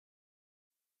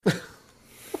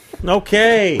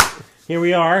Okay, here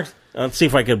we are. Let's see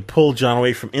if I could pull John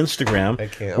away from Instagram. I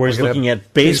can't. Where he's looking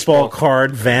at baseball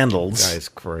card vandals. Guy's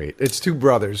great. It's two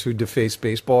brothers who deface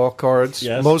baseball cards,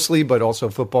 mostly, but also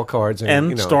football cards.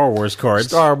 And Star Wars cards.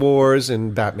 Star Wars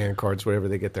and Batman cards, whatever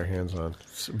they get their hands on.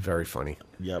 It's very funny.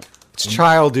 Yep. It's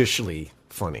childishly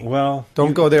funny. Well,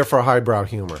 don't go there for highbrow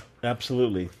humor.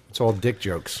 Absolutely. It's all dick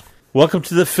jokes. Welcome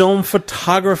to the Film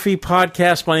Photography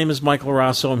Podcast. My name is Michael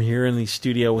Rosso. I'm here in the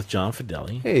studio with John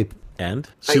Fideli. Hey. And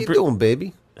how you doing,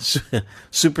 baby?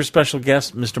 Super special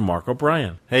guest, Mr. Mark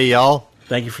O'Brien. Hey, y'all.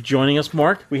 Thank you for joining us,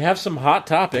 Mark. We have some hot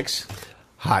topics.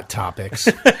 Hot topics.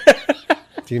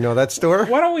 Do you know that store?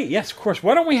 Why don't we? Yes, of course.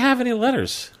 Why don't we have any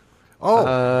letters?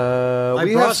 Oh,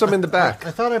 we have some in the back.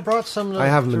 I thought I brought some. I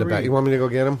have them in the back. You want me to go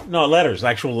get them? No, letters.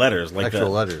 Actual letters.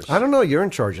 Letters. I don't know. You're in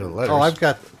charge of the letters. Oh, I've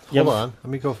got. Hold on. Let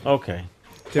me go. Okay.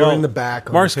 They're in the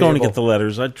back. Mark's going to get the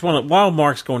letters. While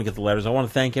Mark's going to get the letters, I want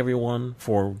to thank everyone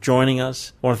for joining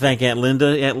us. I want to thank Aunt Linda.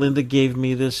 Aunt Linda gave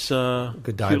me this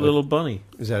cute little bunny.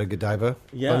 Is that a Godiva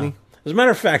bunny? As a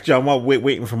matter of fact, John, while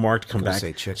waiting for Mark to come back.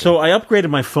 Say chicken. So I upgraded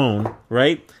my phone,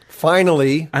 right?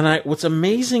 Finally. And what's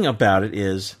amazing about it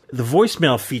is the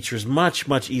voicemail feature is much,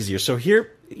 much easier. So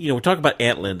here, we talk about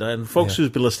Aunt Linda, and folks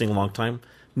who've been listening a long time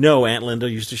know Aunt Linda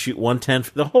used to shoot 110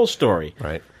 for the whole story.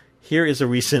 Right. Here is a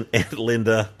recent Aunt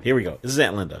Linda. Here we go. This is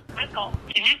Aunt Linda. Michael,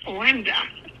 Aunt Linda,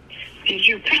 did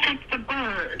you pick up the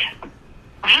bird?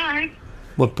 Bye.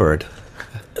 What bird?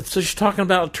 So she's talking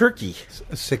about a turkey.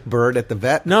 A sick bird at the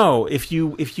vet? No, if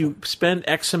you spend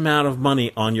X amount of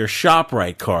money on your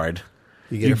ShopRite card,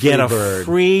 you get a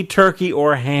free turkey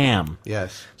or ham.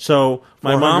 Yes. So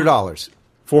my mom $400.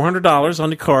 $400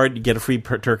 on the card, you get a free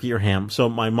turkey or ham. So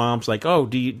my mom's like, "Oh,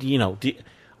 do you know?"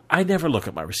 I never look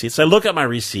at my receipts. I look at my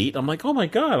receipt. I'm like, oh, my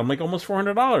God. I'm like almost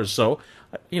 $400. So,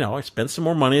 I spent some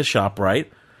more money at ShopRite.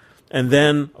 And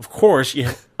then, of course, you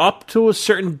have up to a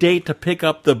certain date to pick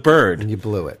up the bird. And you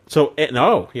blew it. So,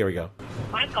 no, here we go.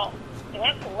 Michael,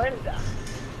 Aunt Linda.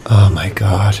 Oh, my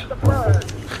God. The bird.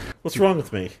 What's wrong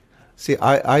with me? See,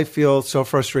 I feel so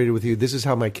frustrated with you. This is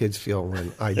how my kids feel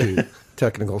when I do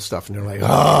technical stuff. And they're like,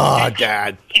 oh,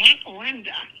 Dad. Aunt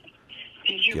Linda,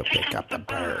 did you pick up the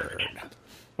bird?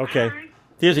 Okay.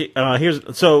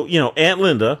 So Aunt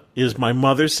Linda is my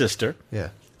mother's sister. Yeah.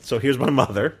 So here's my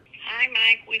mother. Hi,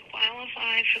 Mike. We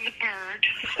qualified for the bird,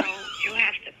 so you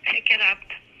have to pick it up.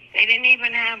 They didn't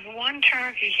even have one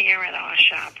turkey here at our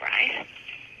shop, right?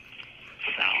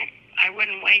 So I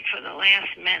wouldn't wait for the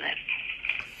last minute.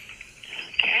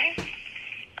 Okay?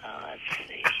 Let's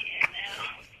see here now.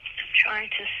 I'm trying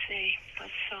to see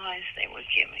what size they were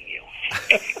giving you.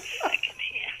 Give me a second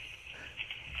here.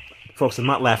 Folks, I'm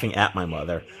not laughing at my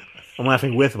mother. I'm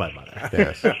laughing with my mother.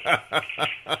 Yes.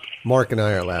 Mark and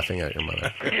I are laughing at your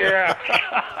mother. Yeah.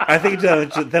 I think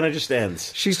then it just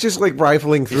ends. She's just like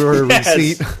rifling through her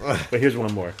receipt. But here's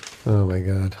one more. Oh, my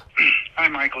God. Hi,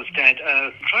 Michael's dad.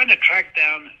 Trying to track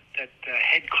down that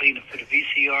head cleaner for the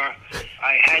VCR.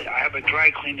 I have a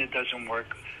dry cleaner that doesn't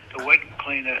work. The wet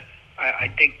cleaner,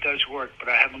 I think does work, but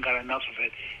I haven't got enough of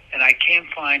it. And I can't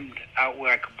find out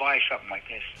where I could buy something like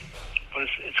this. But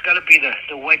it's got to be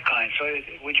the wet kind. So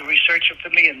would you research it for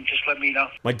me and just let me know?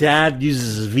 My dad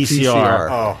uses his VCR.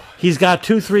 Oh. He's got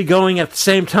 2-3 going at the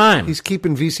same time. He's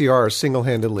keeping VCR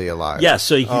single-handedly alive. Yes,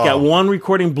 so he got one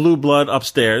recording Blue Blood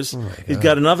upstairs. Oh, he's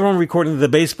got another one recording the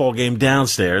baseball game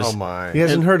downstairs. Oh, my. He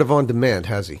hasn't heard of On Demand,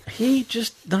 has he? He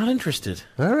just not interested.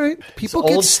 All right. People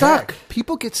get stuck. Tech.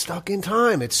 People get stuck in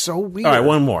time. It's so weird. All right,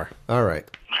 one more. All right.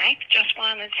 Mike, just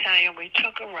wanted to tell you, we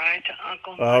took a ride to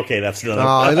Uncle Mike. Okay, that's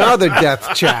another. Another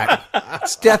death chat.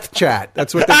 It's death chat.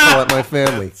 That's what they call it, my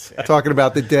family. Talking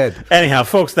about the dead. Anyhow,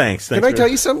 folks, thanks. Can I tell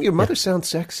you something? Your mother sounds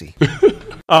sexy.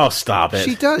 Oh, stop it.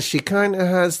 She does. She kind of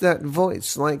has that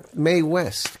voice like Mae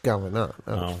West going on.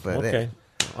 Okay.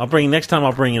 Next time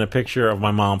I'll bring in a picture of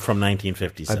my mom from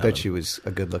 1957. I bet she was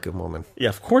a good-looking woman. Yeah,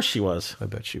 of course she was. I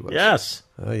bet she was. Yes.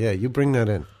 Oh, yeah, you bring that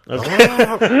in. Okay.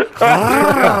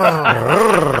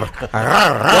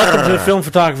 Welcome to the Film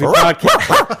Photography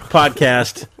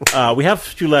Podcast. We have a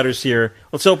few letters here.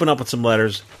 Let's open up with some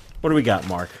letters. What do we got,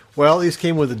 Mark? Well, these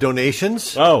came with the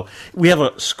donations. Oh, we have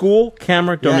a school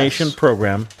camera donation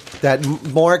program. That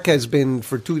Mark has been,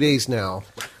 for 2 days now,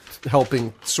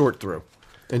 helping sort through.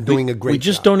 And doing a great job. We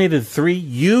just donated 3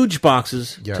 huge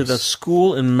boxes to the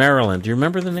school in Maryland. Do you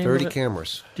remember the name 30 of it?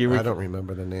 cameras. I don't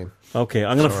remember the name. Okay,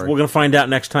 we're gonna find out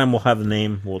next time. We'll have the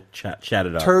name. We'll chat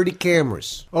it up. Turdy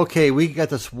cameras. Okay, we got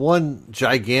this one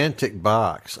gigantic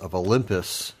box of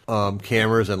Olympus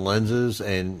cameras and lenses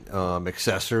and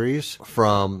accessories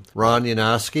from Ron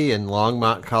Yanoski in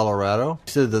Longmont, Colorado.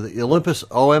 He said that the Olympus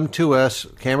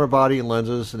OM2S camera body and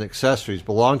lenses and accessories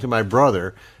belong to my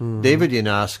brother, David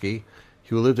Yanoski,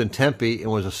 who lived in Tempe and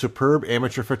was a superb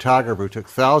amateur photographer who took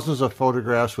thousands of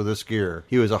photographs with this gear.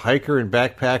 He was a hiker and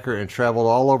backpacker and traveled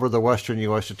all over the western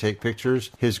U.S. to take pictures.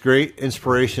 His great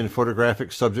inspiration and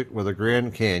photographic subject were the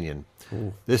Grand Canyon.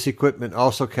 Ooh. This equipment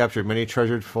also captured many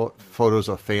treasured photos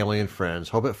of family and friends.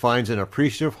 Hope it finds an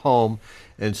appreciative home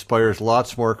and inspires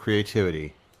lots more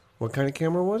creativity. What kind of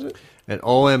camera was it? An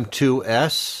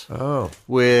OM2S. Oh.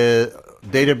 With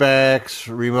databacks,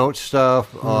 remote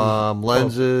stuff,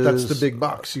 lenses. Oh, that's the big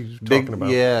box you're talking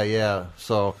about. Yeah.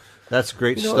 So that's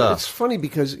great stuff. It's funny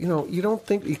because, you don't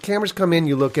think... The cameras come in,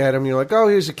 you look at them, you're like, oh,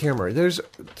 here's a camera. There's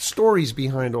stories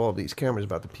behind all of these cameras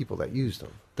about the people that use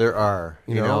them. There are,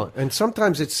 you know. And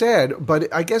sometimes it's sad,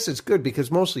 but I guess it's good because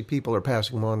mostly people are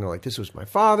passing them on. They're like, this was my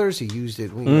father's. He used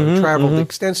it. Traveled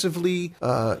extensively.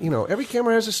 Every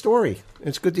camera has a story.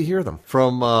 It's good to hear them.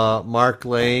 From Mark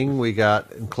Lang, we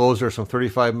got enclosed are some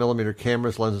 35mm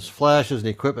cameras, lenses, flashes, and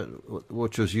equipment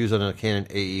which was used on a Canon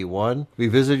AE1. We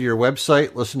visited your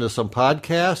website, listened to some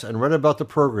podcasts, and read about the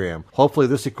program. Hopefully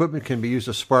this equipment can be used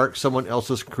to spark someone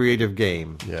else's creative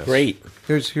game. Yes. Great.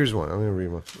 Here's one. I'm going to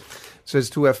read one. It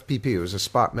says 2FPP. It was a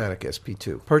Spotmatic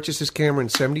SP2. Purchased his camera in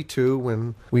 72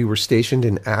 when we were stationed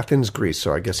in Athens, Greece.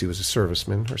 So I guess he was a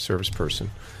serviceman or service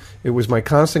person. It was my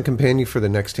constant companion for the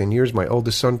next 10 years. My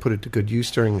oldest son put it to good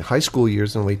use during high school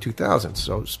years in the late 2000s.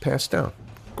 So it was passed down.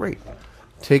 Great.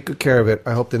 Take good care of it.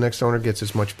 I hope the next owner gets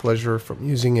as much pleasure from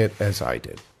using it as I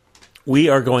did. We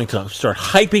are going to start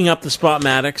hyping up the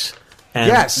Spotmatics. And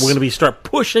yes. We're going to start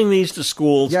pushing these to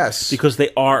schools. Yes. Because they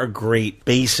are a great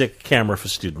basic camera for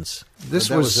students. This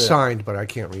was signed, but I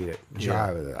can't read it.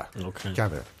 Yeah. Okay.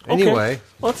 Anyway.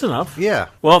 Well, that's enough. Yeah.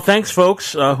 Well, thanks,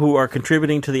 folks, who are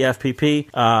contributing to the FPP.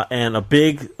 And a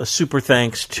super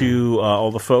thanks to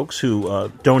all the folks who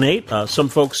donate. Some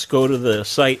folks go to the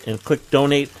site and click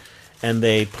donate, and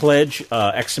they pledge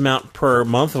X amount per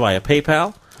month via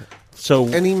PayPal. So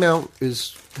any amount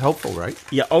is helpful, right?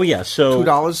 Yeah. Oh, yeah. So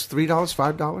 $2,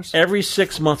 $3, $5. Every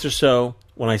 6 months or so,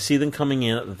 when I see them coming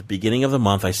in at the beginning of the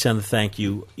month, I send a thank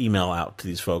you email out to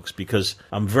these folks because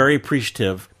I'm very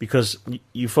appreciative because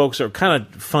you folks are kind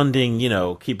of funding,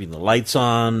 keeping the lights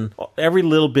on. Every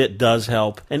little bit does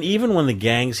help. And even when the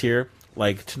gang's here,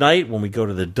 like tonight when we go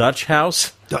to the Dutch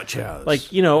house. Like,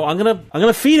 I'm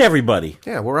gonna feed everybody.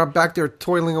 Yeah, we're up back there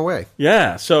toiling away.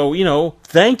 Yeah, so,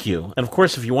 thank you. And, of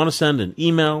course, if you want to send an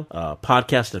email,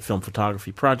 podcast at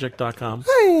filmphotographyproject.com.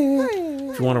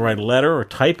 If you want to write a letter or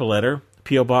type a letter,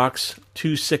 P.O. Box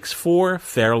 264,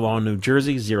 Fair Lawn, New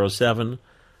Jersey,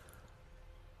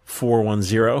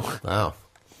 07410. Wow.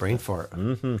 Brain fart.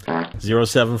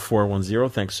 07410.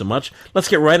 Thanks so much. Let's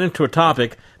get right into a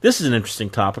topic. This is an interesting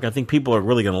topic. I think people are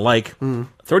really going to like.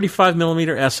 35mm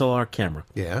SLR camera.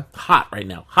 Yeah. Hot right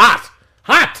now. Hot.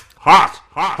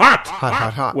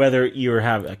 Whether you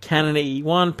have a Canon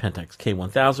AE1, Pentax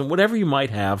K1000, whatever you might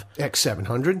have.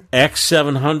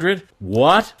 X700.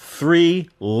 What? 3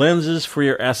 lenses for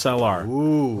your SLR.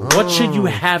 Ooh. What should you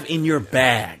have in your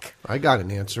bag? I got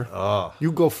an answer.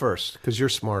 You go first, because you're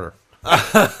smarter.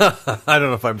 I don't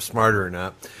know if I'm smarter or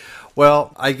not.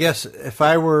 Well, I guess if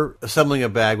I were assembling a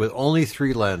bag with only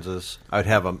 3 lenses, I'd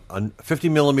have a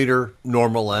 50mm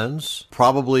normal lens,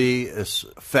 probably as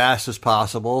fast as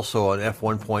possible, so an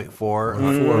f1.4 or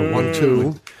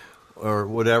 1.2 or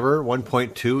whatever,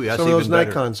 1.2. Yes, some of those even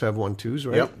better. Nikons have 1.2s,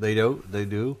 right? Yep, they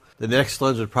do. The next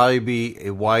lens would probably be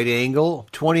a wide angle.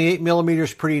 28mm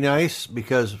is pretty nice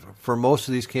because for most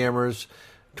of these cameras,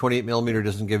 28mm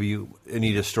doesn't give you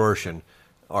any distortion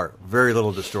or very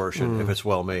little distortion if it's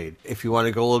well made. If you want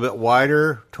to go a little bit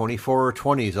wider, 24 or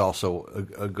 20 is also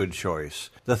a good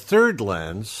choice. The third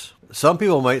lens, some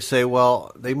people might say,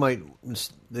 well, they might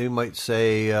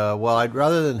say, well, I'd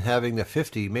rather than having the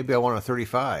 50, maybe I want a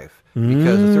 35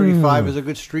 because the 35 is a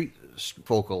good street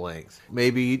focal length.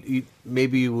 Maybe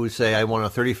you would say I want a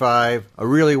 35, a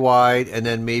really wide, and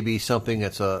then maybe something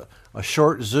that's a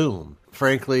short zoom.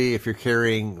 Frankly, if you're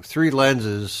carrying 3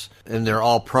 lenses and they're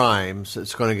all primes,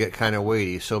 it's going to get kind of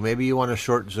weighty. So maybe you want a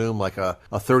short zoom like a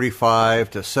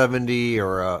 35 to 70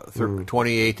 or a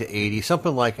 28 to 80,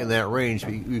 something like in that range.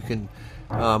 You can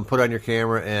put on your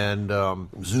camera and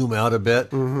zoom out a bit.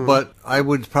 But I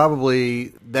would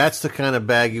probably, that's the kind of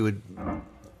bag you would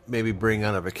maybe bring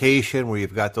on a vacation where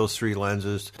you've got those 3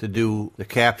 lenses to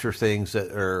capture things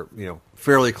that are,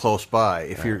 fairly close by.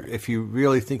 If you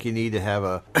really think you need to have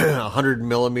a 100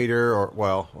 millimeter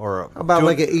or about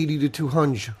like an 80 to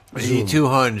 200.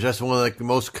 200. That's one of like the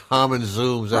most common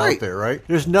zooms out there, right?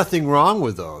 There's nothing wrong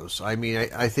with those. I mean,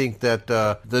 I think that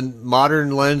the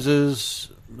modern lenses,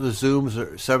 the zooms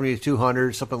are 70 to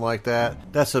 200, something like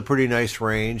that. That's a pretty nice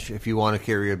range if you want to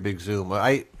carry a big zoom.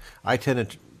 I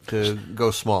tend to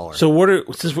go smaller. So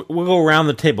since we'll go around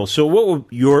the table. So what would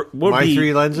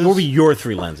three lenses? What would be your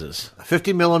 3 lenses? A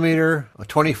 50 millimeter, a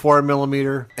 24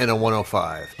 millimeter, and a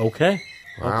 105. Okay.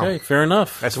 Wow. Okay, fair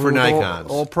enough. That's for Nikons.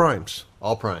 All primes.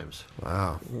 All primes.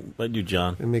 Wow. But you,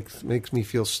 John. It makes me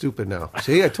feel stupid now.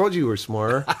 See, I told you were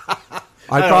smarter.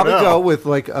 I'd probably go with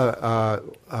like a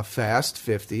fast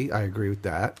 50. I agree with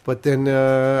that. But then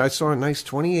I saw a nice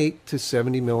 28 to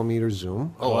 70 millimeter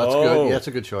zoom. Oh, that's good. Yeah, that's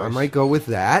a good choice. I might go with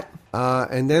that.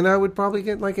 And then I would probably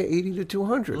get like an 80 to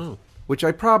 200, which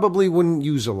I probably wouldn't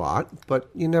use a lot, but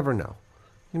you never know.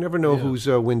 You never know whose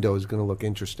window is going to look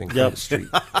interesting from the street.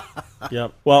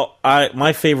 Yep. Well,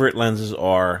 my favorite lenses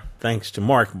are, thanks to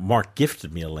Mark. Mark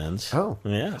gifted me a lens. Oh.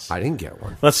 Yes. I didn't get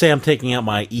one. Let's say I'm taking out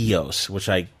my EOS, which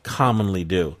I commonly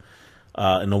do.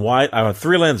 In the wide, I have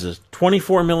 3 lenses: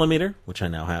 24 millimeter, which I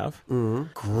now have. Mm-hmm.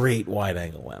 Great wide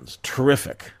angle lens,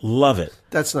 terrific, love it.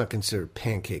 That's not considered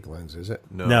pancake lens, is it?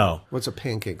 No. What's a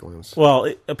pancake lens?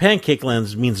 Well, a pancake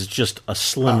lens means it's just a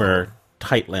slimmer,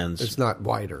 tight lens. It's not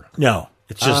wider. No.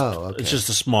 It's just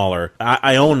a smaller.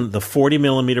 I own the 40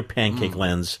 millimeter pancake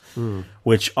lens,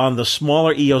 which on the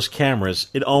smaller EOS cameras,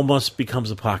 it almost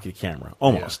becomes a pocket camera,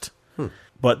 almost. Yeah.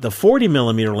 But the 40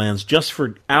 millimeter lens, just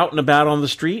for out and about on the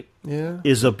street,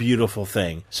 is a beautiful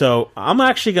thing. So I'm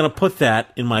actually going to put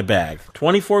that in my bag: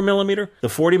 24 millimeter, the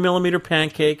 40 millimeter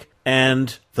pancake,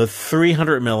 and the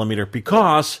 300 millimeter,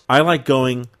 because I like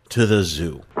going to the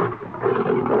zoo.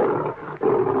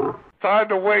 Time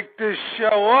to wake this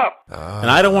show up.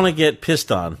 And I don't want to get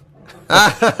pissed on.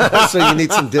 So you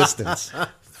need some distance.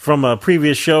 From a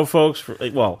previous show, folks.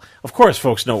 Well, of course,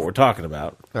 folks know what we're talking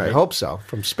about. I hope so.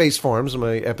 From Space Farms,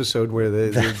 my episode where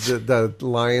the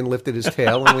lion lifted his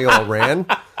tail and we all ran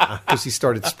because he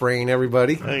started spraying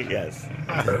everybody. I guess.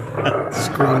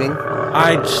 Screaming.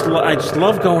 I just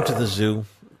love going to the zoo,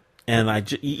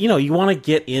 and you want to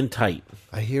get in tight.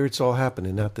 I hear it's all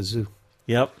happening at the zoo.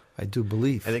 Yep. I do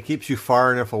believe. And it keeps you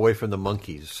far enough away from the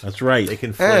monkeys. That's right. They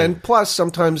can flee. And plus,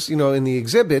 sometimes, in the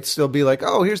exhibits, they'll be like,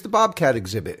 oh, here's the Bobcat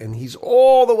exhibit, and he's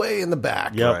all the way in the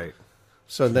back. Yep. Right.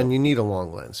 So then you need a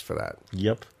long lens for that.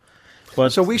 Yep.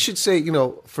 But so we should say,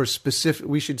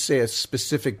 we should say a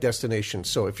specific destination.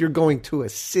 So if you're going to a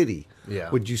city,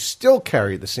 would you still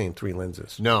carry the same 3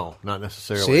 lenses? No, not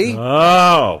necessarily. See?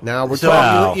 Oh. Now we're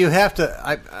talking. You have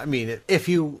to, I mean, if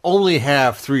you only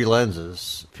have 3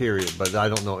 lenses, period, but I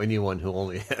don't know anyone who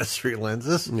only has 3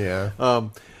 lenses. Yeah.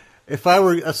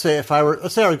 Let's say I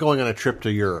was going on a trip to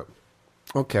Europe.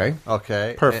 Okay.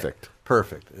 Perfect.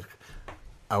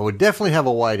 I would definitely have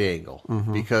a wide angle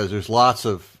because there's lots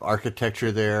of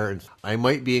architecture there. And I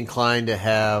might be inclined to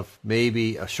have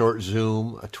maybe a short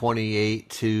zoom, a 28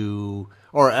 to,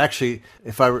 or actually,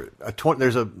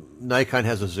 there's a Nikon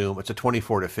has a zoom. It's a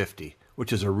 24 to 50,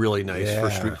 which is a really nice for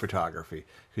street photography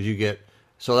because you get.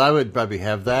 So I would probably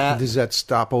have that. Does that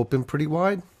stop open pretty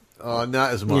wide? Not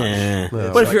as much. Yeah.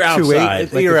 No. But if you're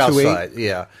outside, you're outside.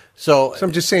 Yeah. So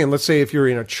I'm just saying, let's say if you're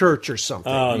in a church or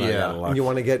something, and you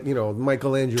want to get,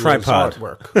 Michelangelo's tripod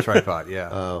artwork. Tripod,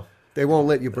 yeah. They won't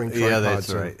let you bring tripods. Yeah,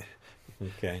 that's right.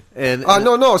 Okay. And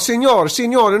no, signor,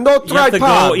 no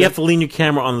tripod. You have to lean your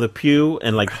camera on the pew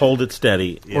and hold it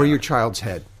steady, or your child's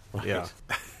head. Yeah.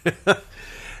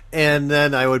 And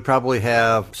then I would probably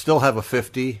still have a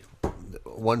 50.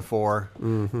 1.4,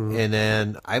 and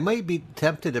then I might be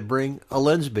tempted to bring a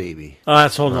lens baby. Oh,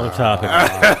 that's a whole other topic.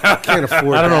 Can't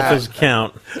afford. I don't know that. if this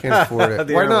count. Can't afford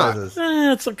it. Why not?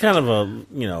 It's a kind of a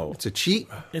It's a cheat.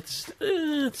 It's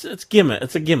gimmick.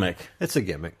 It's a gimmick. It's a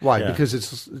gimmick. Why? Yeah. Because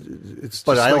it's.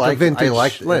 But just a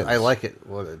vintage lens. I like it.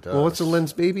 What it does. Well, what's a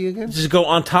lens baby again? Does it go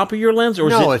on top of your lens, or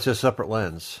no? is It's a separate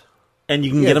lens. And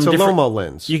you can get them it's a different Lomo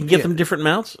lens. You can get them different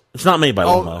mounts. It's not made by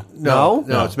Lomo. No,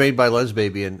 it's made by Lens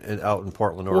Baby out in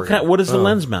Portland, Oregon. What is the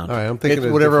lens mount? All right, I'm thinking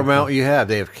it's whatever mount you have.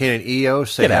 They have Canon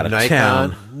EOS. They have Nikon.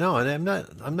 Town. No, I'm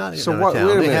not. So what? Wait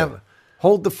a minute.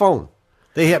 Hold the phone.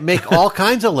 They make all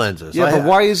kinds of lenses. Yeah, but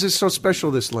why is this so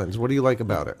special? This lens. What do you like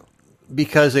about it?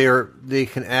 Because they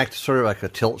can act sort of like a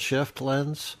tilt shift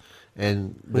lens,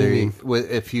 and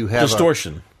if you have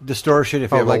distortion.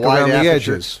 If you have like a wide around the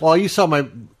aperture. edges. Well, you saw my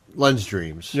Lens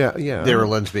Dreams. Yeah. There were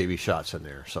Lens Baby shots in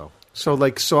there. So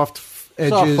like soft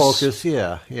edges, soft focus.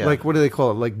 Yeah. Like what do they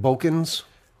call it? Like bokeh?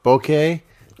 Bokeh.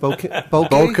 Bokeh?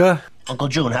 Bokeh. Uncle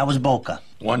June, how was Boca?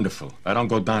 Wonderful. I don't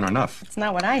go down enough. It's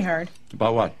not what I heard.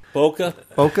 About what? Boca?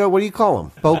 Boca? What do you call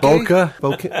him? Boca?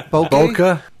 Boca?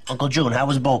 Boca? Uncle June, how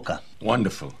was Boca?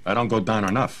 Wonderful. I don't go down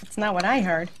enough. It's not what I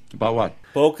heard. About what?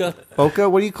 Boca? Boca?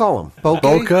 What do you call him? Boca?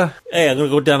 Boca? Hey, I'm going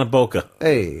to go down to Boca.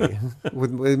 Hey,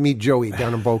 with me, Joey,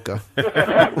 down in Boca.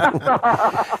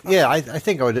 Yeah, I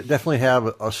think I would definitely have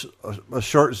a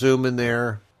short zoom in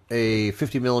there, a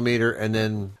 50 millimeter, and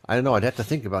then, I don't know, I'd have to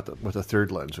think about what the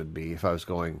third lens would be if I was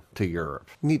going to Europe.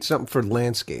 Need something for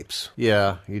landscapes.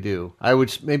 Yeah, you do.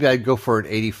 Maybe I'd go for an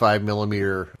 85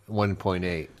 millimeter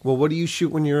 1.8. Well, what do you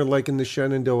shoot when you're like in the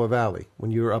Shenandoah Valley?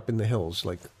 When you're up in the hills?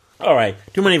 Like, All right.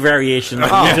 Too many variations. We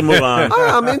need to move on.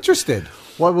 I'm interested.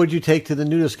 What would you take to the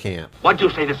nudist camp? What'd you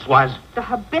say this was? The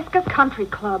Hibiscus Country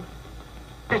Club.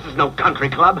 This is no country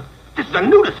club. This is a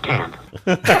nudist camp.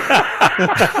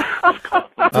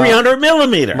 300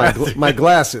 millimeter. My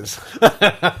glasses.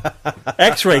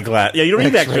 X-ray glass. Yeah, you don't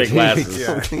need X-ray glasses.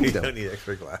 You don't need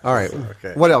X-ray glasses. All right.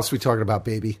 Okay. What else we talking about,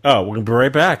 baby? Oh, we're going to be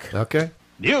right back. Okay.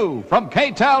 New from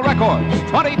K-Tel Records,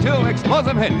 22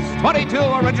 explosive hits, 22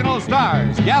 original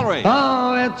stars, gallery.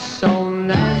 Oh, it's so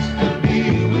nice to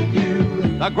be with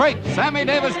you. The great Sammy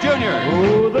Davis Jr.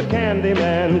 Oh, the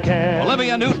Candyman can.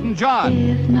 Olivia Newton-John.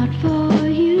 If not for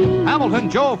you. Hamilton,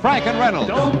 Joe, Frank, and Reynolds.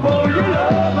 Don't pour your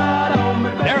love out on me.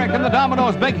 Derek and the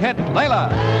Dominoes' big hit, Layla.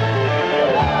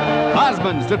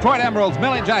 Osmonds, Detroit Emeralds,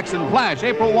 Millie Jackson, Flash,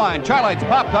 April Wine, Charlotte's,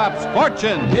 Pop Tops,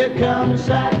 Fortune. Here comes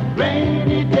that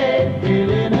rainy day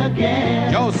feeling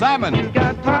again. Joe Simon. You've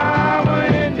got power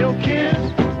in your kiss.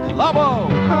 Lobo.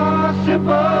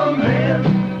 Possible man.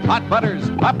 Hot Butters,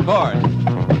 Popcorn.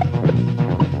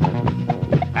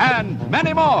 And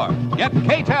many more. Get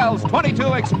K-Tel's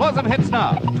 22 explosive hits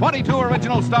now. 22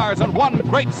 original stars and one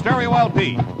great stereo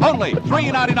LP. Only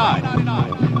 $3.99.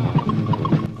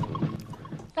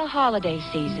 The holiday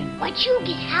season. What you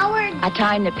get, Howard? A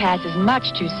time that passes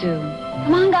much too soon.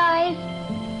 Come on, guys.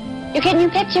 You're getting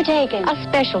your picture taken. A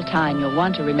special time you'll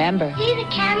want to remember. See the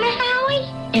camera,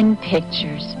 Howie? In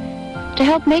pictures. To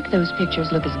help make those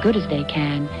pictures look as good as they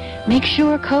can, make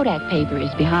sure Kodak paper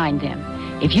is behind them.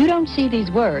 If you don't see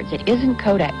these words, it isn't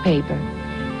Kodak paper.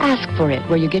 Ask for it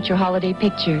where you get your holiday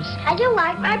pictures. How'd you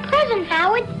like my present,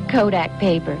 Howard? Kodak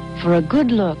paper, for a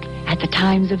good look at the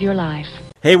times of your life.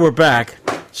 Hey, we're back.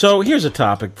 So here's a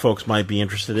topic folks might be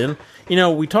interested in. You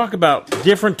know, we talk about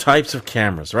different types of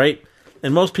cameras, right?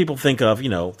 And most people think of,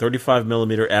 35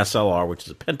 millimeter SLR, which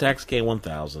is a Pentax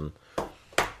K1000,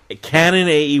 a Canon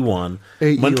AE1,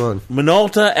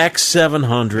 Minolta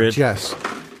X700, yes,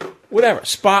 whatever,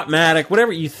 Spotmatic,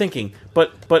 whatever you're thinking.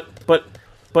 But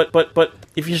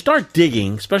if you start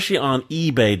digging, especially on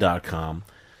eBay.com,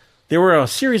 there were a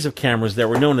series of cameras that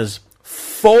were known as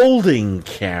folding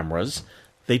cameras.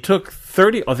 They took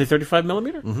 35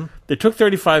 millimeter? Mm-hmm. They took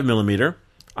 35 millimeter.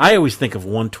 I always think of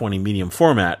 120 medium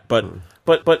format, but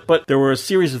there were a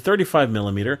series of 35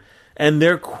 millimeter, and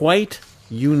they're quite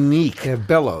unique. They have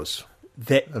bellows.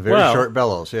 Short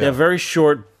bellows, yeah. They have very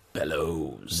short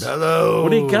bellows. What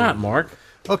do you got, Mark?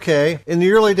 Okay. In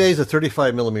the early days of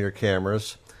 35 millimeter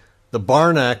cameras, the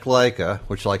Barnack Leica,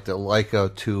 which like the Leica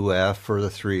 2F or the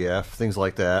 3F, things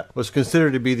like that, was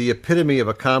considered to be the epitome of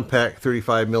a compact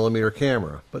 35 millimeter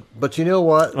camera. But you know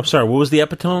what? I'm sorry. What was the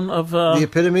epitome of the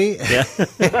epitome? Yeah.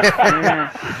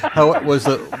 How it was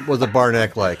the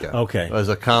Barnack Leica? Okay, it was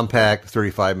a compact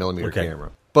 35 millimeter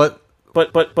camera. But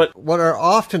what are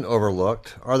often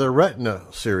overlooked are the Retina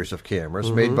series of cameras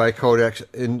made by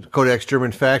Kodak's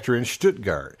German factory in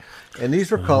Stuttgart. And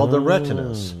these were called the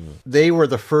Retinas. They were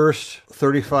the first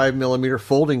 35 millimeter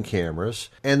folding cameras,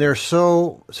 and they're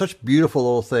such beautiful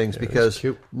little things because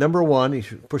number one, you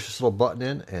push this little button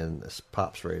in, and this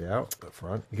pops right out the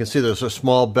front. You can see there's a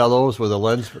small bellows with the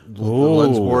lens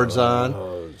boards on.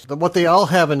 What they all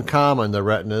have in common, the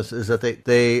Retinas, is that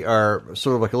they are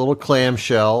sort of like a little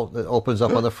clamshell that opens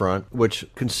up on the front, which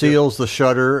conceals the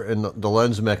shutter and the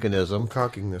lens mechanism. I'm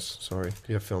cocking this. Sorry. Do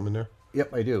you have film in there?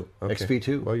 Yep, I do. Okay.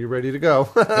 XP2. Well, you're ready to go.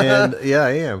 And yeah, I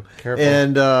am. Careful.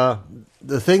 And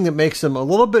the thing that makes them a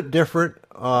little bit different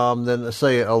than,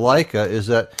 say, a Leica is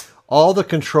that all the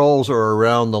controls are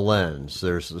around the lens.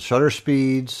 There's the shutter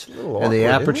speeds and the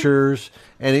apertures,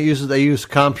 and they use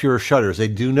Compure shutters. They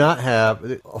do not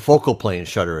have a focal plane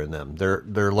shutter in them.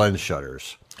 They're lens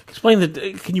shutters.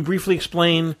 Can you briefly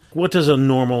explain what does a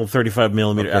normal 35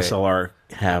 millimeter SLR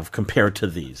have compared to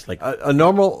these? Like a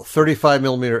normal 35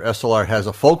 millimeter SLR has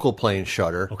a focal plane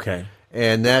shutter. Okay.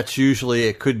 And that's usually,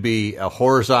 it could be a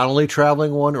horizontally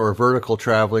traveling one or a vertical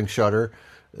traveling shutter.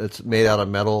 It's made out of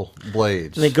metal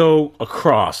blades. And they go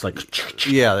across, like...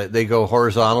 Yeah, they go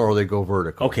horizontal or they go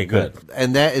vertical. Okay, good.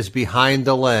 And that is behind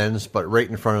the lens, but right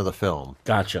in front of the film.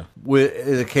 Gotcha.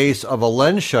 In the case of a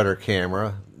lens shutter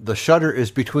camera, the shutter is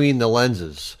between the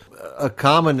lenses. A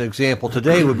common example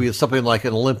today would be something like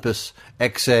an Olympus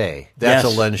XA. That's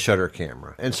Yes. a lens shutter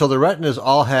camera. And so the Retinas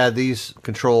all had these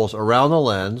controls around the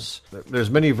lens.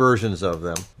 There's many versions of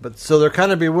them. But so they're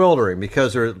kind of bewildering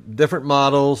because there are different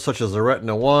models, such as the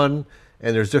Retina 1,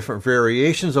 and there's different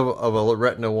variations of a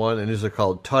Retina 1, and these are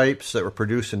called types that were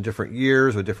produced in different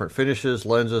years with different finishes,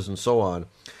 lenses, and so on.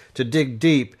 To dig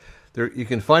deep, you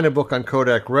can find a book on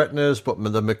Kodak Retinas, but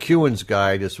the McEwen's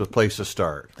Guide is the place to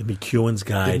start. The McEwen's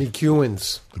Guide. The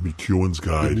McEwen's. The McEwen's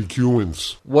Guide. The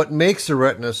McEwen's. What makes the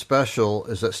Retina special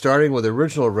is that starting with the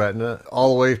original Retina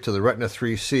all the way to the Retina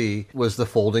 3C was the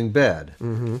folding bed.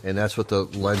 Mm-hmm. And that's what the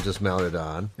lens is mounted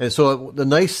on. And so the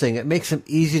nice thing, it makes them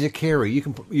easy to carry.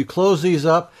 You close these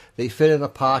up, they fit in a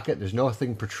pocket, there's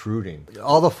nothing protruding.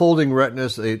 All the folding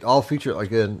Retinas, they all feature,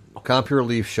 again, computer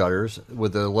leaf shutters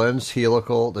with the lens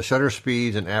helical, the shutter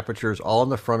speeds and apertures all in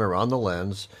the front around the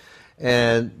lens.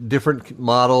 And different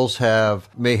models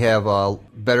may have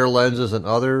better lenses than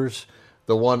others.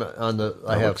 The one on the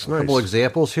I have a couple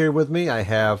examples here with me. I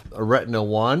have a Retina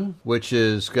 1, which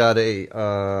has got a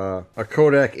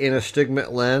Kodak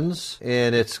Anastigmat lens,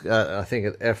 and it's got, I think,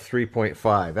 an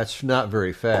f3.5. That's not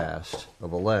very fast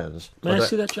of a lens. May I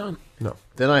see that, John? No.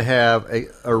 Then I have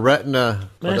a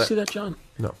Retina. May I see that, John?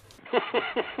 No.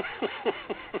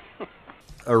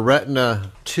 A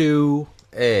Retina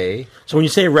 2A. So when you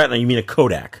say Retina, you mean a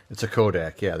Kodak? It's a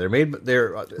Kodak, yeah. They're made.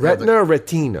 Retina or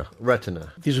Retina?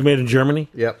 Retina. These were made in Germany?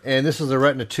 Yep. And this is the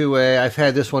Retina 2A. I've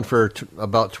had this one for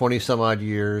about 20 some odd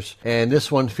years. And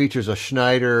this one features a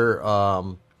Schneider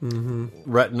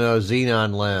Retina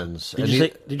xenon lens. Did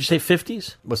you say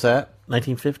 50s? What's that?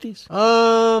 1950s?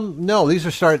 No, these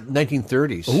are started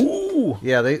 1930s. Ooh.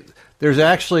 Yeah, there's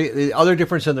actually the other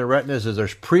difference in the Retinas is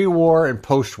there's pre-war and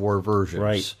post-war versions.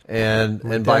 Right.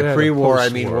 And by pre-war I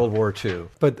mean World War II.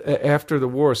 But after the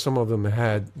war, some of them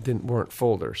weren't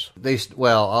folders.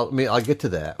 I'll get to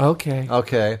that.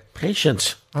 Okay.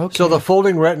 Patience. Okay. So the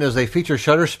folding Retinas, they feature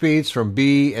shutter speeds from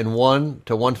B and 1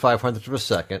 to 1/500th of a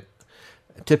second.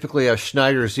 Typically have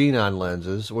Schneider xenon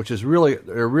lenses, which is really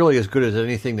as good as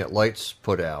anything that Light's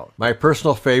put out. My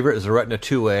personal favorite is the Retina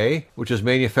 2A, which is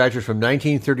manufactured from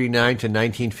 1939 to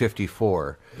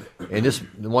 1954. And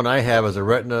the one I have is a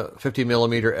Retina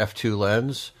 50mm f2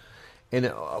 lens. And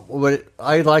what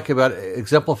I like about it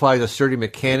exemplifies the sturdy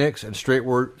mechanics and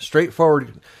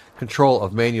straightforward control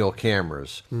of manual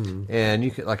cameras. And you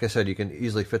can, like I said, you can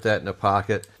easily fit that in a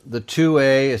pocket. The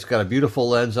 2A, it's got a beautiful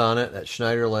lens on it. That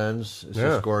Schneider lens is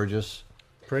just gorgeous.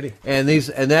 Pretty. And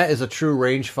that is a true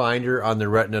rangefinder on the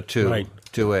Retina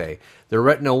 2A. The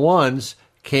Retina 1s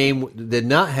did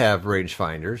not have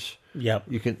rangefinders. Yep.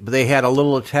 But they had a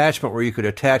little attachment where you could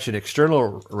attach an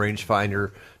external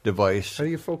rangefinder device. How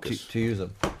do you focus to use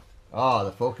them? Oh,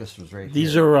 the focus was right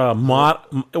These here. are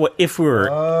if we were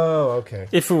okay.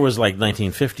 If it was like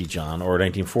 1950, John, or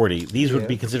 1940, these would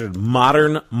be considered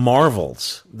modern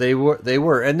marvels. They were,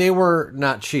 and they were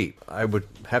not cheap. I would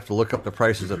have to look up the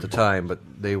prices at the time, but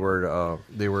they were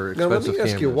expensive. Now let me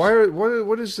ask you,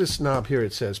 what is this knob here?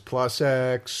 It says plus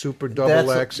X, super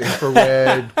double X,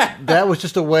 infrared. That was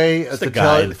just a way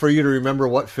guide for you to remember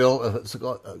what film.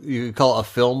 You call it a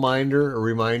film minder, a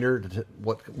reminder to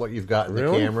what you've got in the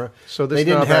camera. So they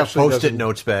didn't have Post-it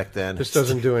notes back then. This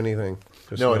doesn't do anything.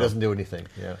 No, it doesn't do anything.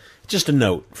 Yeah, just a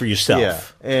note for yourself. Yeah,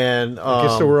 and I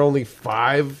guess there were only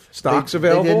 5 stocks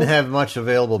available. They didn't have much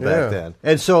available back then.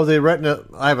 And so the Retina,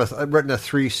 I have a Retina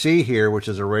 3C here, which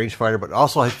is a rangefinder, but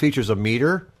also features a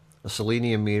meter, a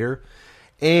selenium meter,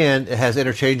 and it has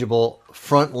interchangeable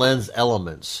front lens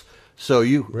elements. So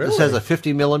this has a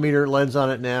 50mm lens on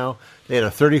it now. They had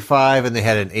a 35 and they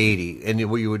had an 80, and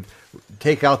you would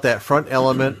take out that front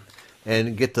element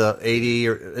and get the 80,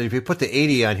 or if you put the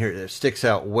 80 on here, it sticks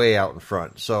out way out in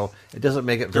front, so it doesn't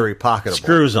make it very pocketable.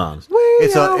 Screws on.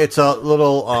 It's a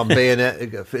little bayonet.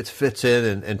 It fits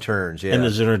in and turns. Yeah. And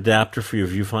is there an adapter for your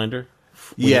viewfinder?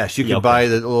 Yes, you can buy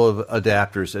the little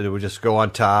adapters, and it would just go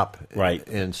on top. Right.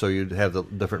 And so you'd have the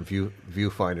different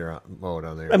viewfinder mode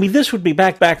on there. I mean, this would be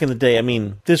back in the day. I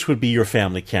mean, this would be your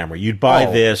family camera. You'd buy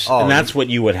this, and that's what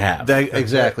you would have.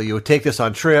 Exactly. You would take this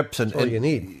on trips, and all you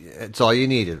need. It's all you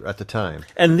needed at the time.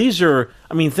 And these are,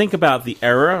 I mean, think about the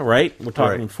era, right? We're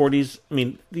talking 40s. I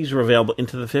mean, these were available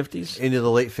into the 50s? Into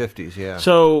the late 50s, yeah.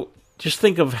 So just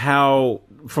think of how,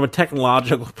 from a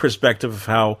technological perspective, of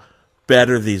how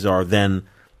better these are than,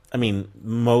 I mean,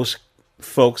 most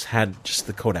folks had just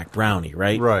the Kodak Brownie,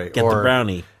 right? Right. Get the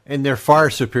Brownie. And they're far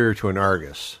superior to an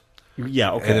Argus.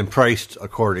 Yeah, okay. And then priced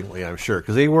accordingly, I'm sure,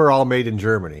 because they were all made in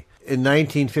Germany. In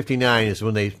 1959 is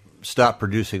when they stopped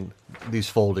producing these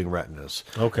folding retinas.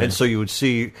 Okay. And so you would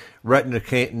see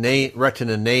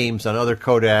retina names on other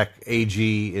Kodak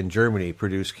AG in Germany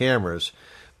produced cameras,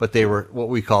 but they were what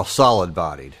we call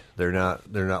solid-bodied. They're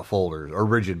not folders or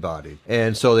rigid-bodied.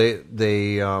 And so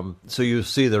so you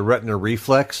see the Retina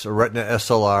Reflex or Retina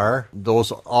SLR.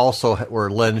 Those also were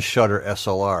lens shutter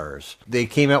SLRs. They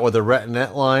came out with a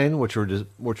Retinette line, which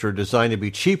were designed to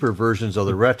be cheaper versions of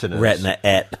the Retinas.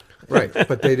 Retinette. Right,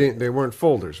 but they weren't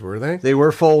folders, were they? They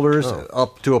were folders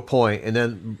up to a point, and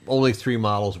then only 3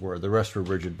 models were. The rest were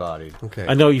rigid-bodied. Okay.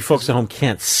 I know you folks at home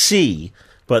can't see,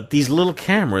 but these little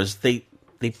cameras, they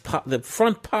pop, the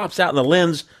front pops out, and the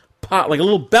lens pop like a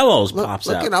little bellows pops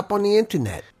out. Look it up on the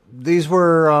internet. These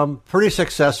were pretty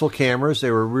successful cameras.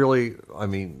 They were really,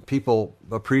 people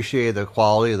appreciated the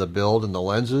quality of the build and the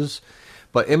lenses.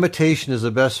 But imitation is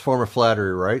the best form of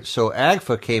flattery, right? So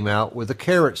Agfa came out with the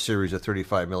Carat series of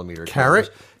 35mm cameras.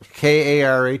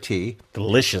 K-A-R-A-T.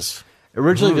 Delicious.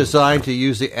 Originally designed to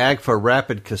use the Agfa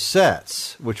rapid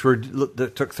cassettes, which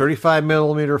took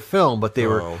 35mm film, but they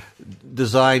were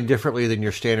designed differently than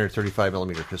your standard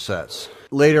 35mm cassettes.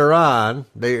 Later on,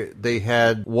 they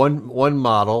had one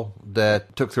model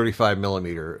that took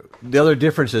 35mm. The other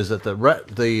difference is that the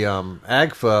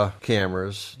Agfa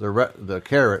cameras, the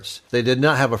Carats, they did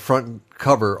not have a front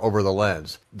cover over the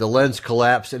lens. The lens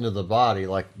collapsed into the body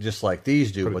just like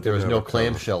these do, but there was no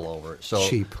clamshell over it. So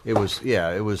cheap. It was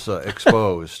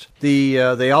exposed.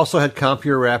 They also had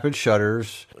Compure rapid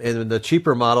shutters, and the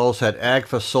cheaper models had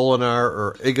Agfa Solinar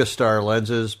or Igastar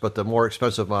lenses, but the more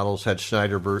expensive models had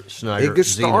Schneider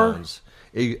Xenons.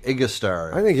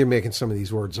 Igastar. I think you're making some of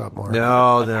these words up, Mark.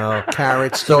 No.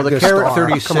 Carats. So the Carat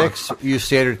Igastar. 36 used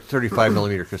standard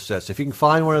 35mm cassettes. If you can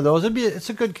find one of those, it's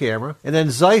a good camera. And then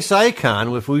Zeiss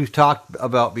Icon, which we've talked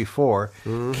about before,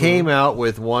 came out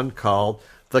with one called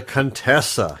the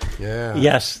Contessa. Yeah.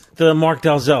 Yes, the Mark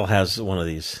Dalzell has one of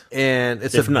these. And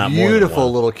it's a beautiful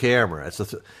little camera. It's a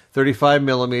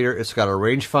 35mm. It's got a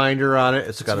rangefinder on it.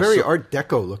 It's got very Art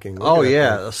Deco looking.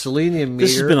 A selenium meter.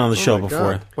 This has been on the show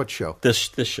before. God. What show? This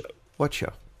show. What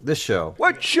show? This show.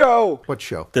 What show? What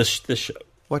show? This show.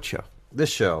 What show? This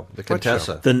show. The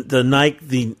Contessa. The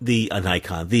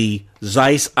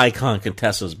Zeiss Icon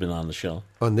Contessa has been on the show.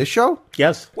 On this show?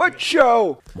 Yes. What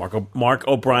show? Mark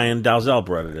O'Brien Dalzell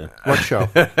brought it in. What show?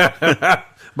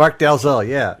 Mark Dalzell,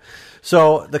 yeah.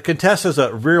 So the Contessa is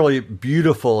a really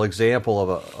beautiful example of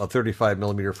a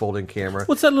 35mm folding camera.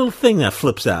 What's that little thing that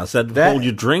flips out? Is that hold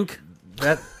your drink?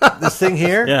 This thing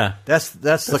here? Yeah. That's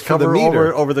the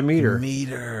cover over the meter.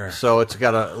 Meter. So it's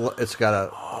got a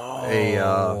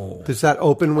does that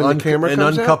open when the camera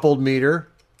comes an uncoupled meter?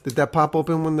 Did that pop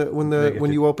open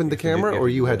when you opened the camera, or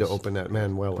you had to open that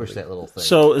manually? Push that little thing.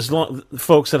 So as long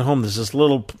folks at home, there's this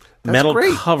little metal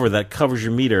cover that covers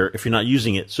your meter if you're not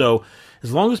using it. So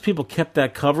as long as people kept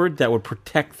that covered, that would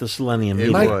protect the selenium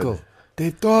meter. Michael, they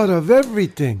thought of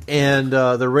everything. And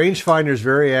the rangefinder is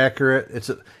very accurate.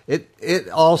 It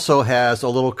also has a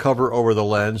little cover over the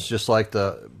lens, just like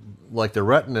the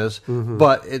Retinas,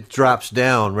 but it drops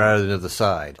down rather than to the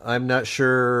side. I'm not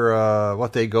sure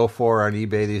what they go for on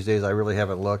eBay these days. I really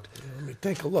haven't looked. Let me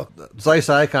take a look. Zeiss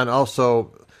Icon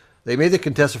also, they made the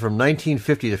Contessa from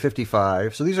 1950 to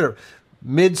 55. So these are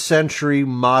mid-century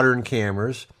modern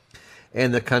cameras.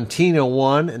 And the Cantina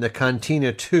 1 and the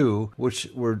Cantina 2, which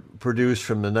were produced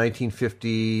from the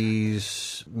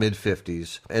 1950s,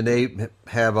 mid-50s. And they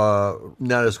have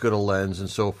not as good a lens and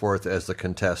so forth as the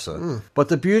Contessa. But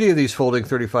the beauty of these folding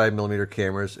 35mm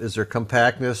cameras is their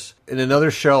compactness. In another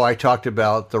show, I talked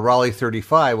about the Raleigh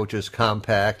 35, which is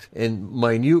compact and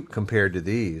minute compared to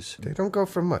these. They don't go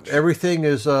for much. Everything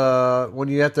is, when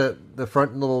you have the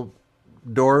front little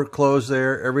door closed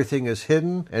there, everything is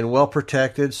hidden and well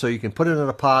protected, so you can put it in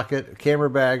a pocket, a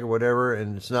camera bag or whatever,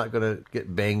 and it's not going to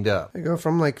get banged up. They go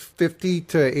from like $50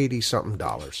 to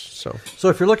 $80-something. So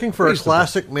if you're looking for a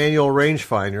classic manual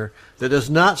rangefinder that does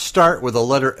not start with a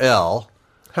letter L,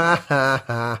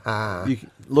 you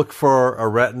look for a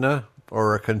Retina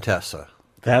or a Contessa.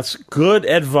 That's good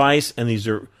advice, and these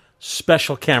are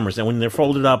special cameras, and when they're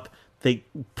folded up, they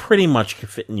pretty much can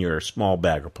fit in your small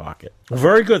bag or pocket.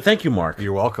 Very good. Thank you, Mark.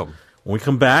 You're welcome. When we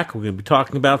come back, we're going to be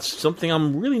talking about something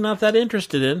I'm really not that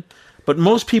interested in, but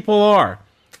most people are.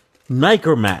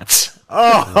 Nikkormats.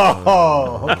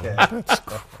 Oh, okay.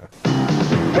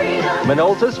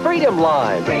 Minolta's Freedom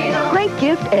Line. Great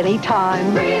gift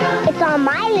anytime. It's on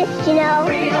my list, you know.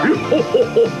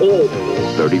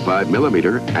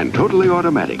 35mm and totally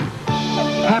automatic.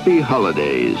 Happy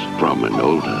holidays from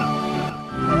Minolta.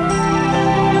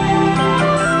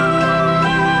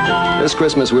 This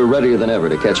Christmas, we're readier than ever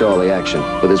to catch all the action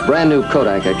with this brand new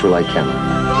Kodak Extralight camera.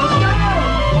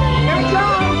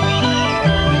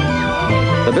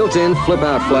 The built-in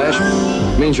flip-out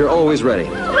flash means you're always ready.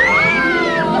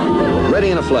 Ready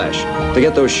in a flash to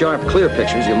get those sharp, clear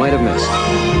pictures you might have missed.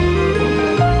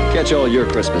 Catch all your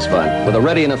Christmas fun with a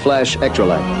Ready in a Flash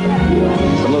Extralight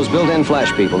from those built-in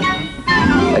flash people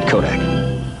at Kodak.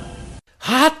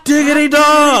 Hot diggity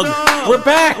dog! We're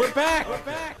back!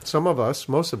 Some of us,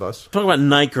 most of us. Talk about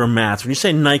Nikkormats. When you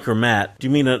say Nikkormat, do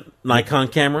you mean a Nikon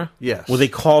camera? Yes. Were they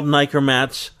called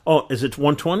Nikkormats? Oh, is it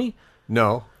 120?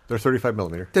 No, they're 35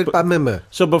 millimeter.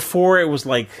 So before it was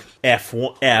like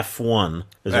F1.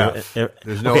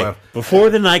 There's no F. Before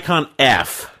the Nikon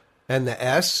F. And the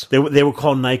S? They were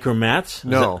called Nikkormats?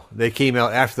 No, they came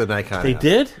out after the Nikon They F.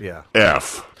 did? Yeah.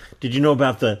 F. Did you know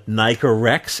about the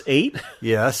Nikor 8?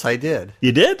 Yes, I did.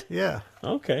 You did? Yeah.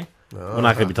 Okay. We're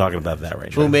not going to be talking about that right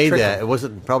now. Who made that?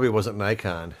 It probably wasn't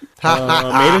Nikon.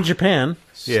 Made in Japan.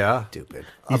 Yeah. Stupid.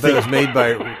 I bet it was made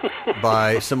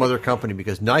by some other company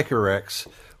because Nikor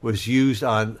was used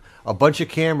on a bunch of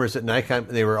cameras at Nikon.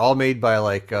 They were all made by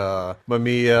like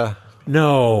Mamiya.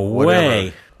 No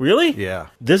way. Really? Yeah.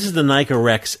 This is the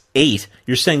Nikor 8.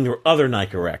 You're saying there were other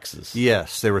Nikor.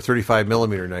 Yes, they were 35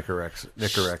 millimeter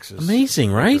Nikor.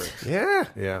 Amazing, right? Yeah.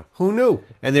 Yeah. Who knew?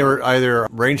 And they were either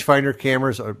rangefinder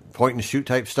cameras, or point and shoot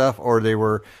type stuff, or there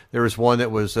was one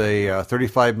that was a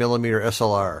 35 millimeter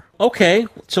SLR. Okay,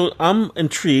 so I'm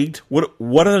intrigued. What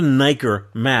are the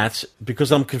Nikkormats?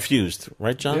 Because I'm confused,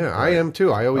 right, John? Yeah, I am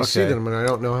too. I always see them, and I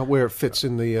don't know where it fits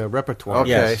in the repertoire. Okay,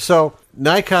 Yes. so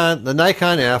the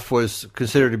Nikon F was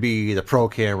considered to be the pro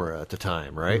camera at the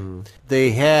time, right?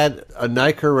 They had a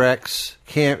Nikor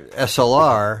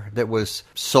SLR that was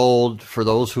sold for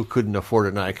those who couldn't afford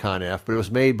a Nikon F, but it was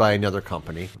made by another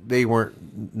company. They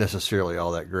weren't necessarily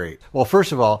all that great. Well,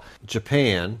 first of all,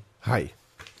 Japan. Hi.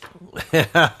 They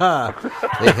had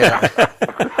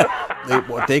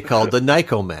what they called the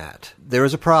Nikkormat. There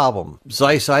was a problem.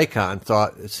 Zeiss Icon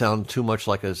thought it sounded too much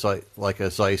like a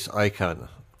Zeiss Icon.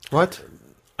 What?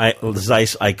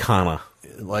 Zeiss Icona.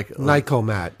 Like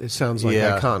Nikkormat. It sounds like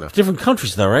Icona. Different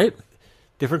countries, though, right?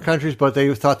 Different countries, but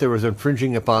they thought they was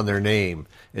infringing upon their name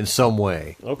in some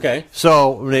way. Okay.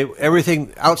 So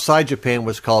everything outside Japan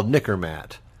was called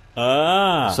Nikkormat.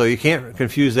 Ah. So you can't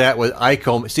confuse that with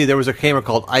Icom. See, there was a camera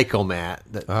called Nikkormat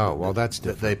that's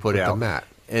that they put with out. the mat.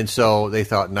 And so they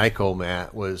thought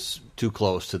Nikkormat was too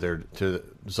close to the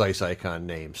Zeiss Icon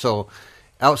name. So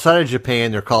outside of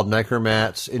Japan, they're called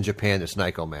Nikkormats. In Japan, it's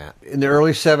Nikkormat. In the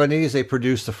early 70s, they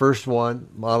produced the first one,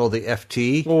 model the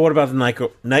FT. Well, what about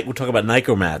the we'll talk about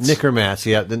Nikkormats. Nikkormats,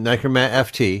 yeah, the Nikkormat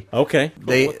FT. Okay.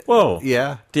 Whoa.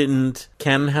 Yeah. Didn't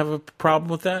Canon have a problem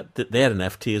with that? They had an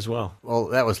FT as well. Well,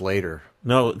 that was later.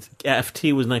 No,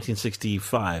 FT was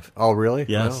 1965. Oh, really?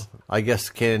 Yes. Well, I guess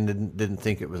Canon didn't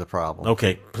think it was a problem.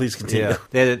 Okay, please continue. Yeah.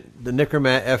 They had the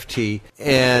Nikkormat FT,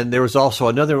 and there was also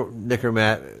another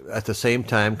Nikkormat at the same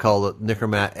time called the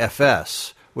Nikkormat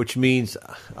FS, which means,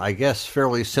 I guess,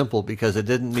 fairly simple because it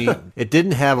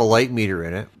didn't have a light meter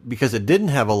in it. Because it didn't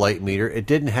have a light meter, it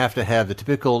didn't have to have the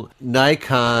typical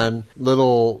Nikon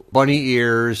little bunny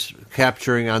ears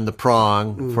capturing on the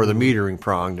prong for the metering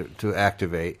prong to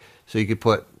activate. So you could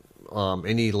put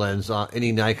any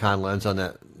Nikon lens on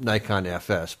that Nikon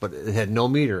FS, but it had no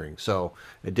metering, so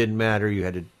it didn't matter. You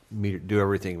had to do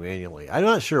everything manually. I'm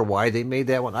not sure why they made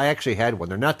that one. I actually had one.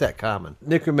 They're not that common.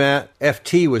 Nikkormat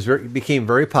FT became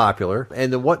very popular,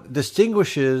 and what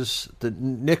distinguishes the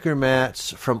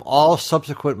Nikkormats from all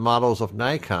subsequent models of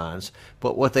Nikons,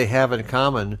 but what they have in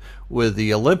common with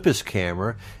the Olympus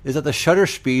camera is that the shutter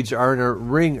speeds are in a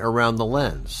ring around the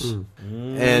lens.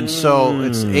 And so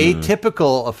it's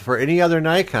atypical for any other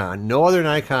Nikon. No other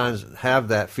Nikons have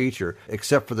that feature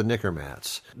except for the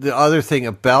Nikkormats. The other thing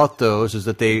about those is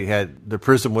that the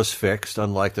prism was fixed,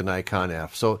 unlike the Nikon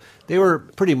F. So they were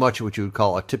pretty much what you would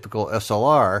call a typical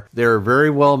SLR. They're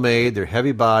very well made, they're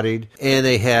heavy bodied, and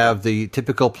they have the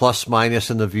typical plus minus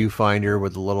in the viewfinder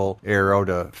with the little arrow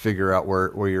to figure out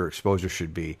where your exposure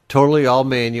should be. Totally all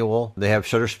manual. They have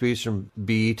shutter speeds from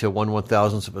B to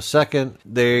 1/1000th of a second.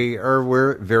 They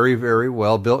were very, very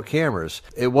well built cameras.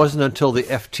 It wasn't until the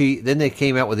FT, then they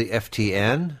came out with the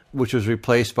FTN, which was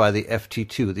replaced by the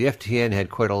FT2. The FTN had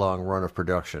quite a long run of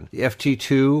production. The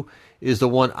FT2 is the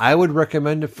one I would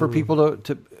recommend for people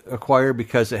to acquire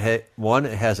because it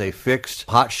has a fixed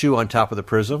hot shoe on top of the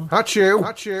prism. Hot shoe.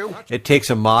 It takes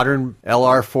a modern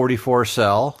LR44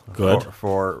 cell. Good.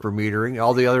 For metering.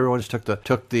 All the other ones took the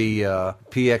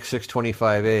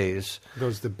PX625As.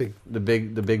 Those the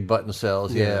big button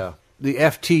cells. Yeah. The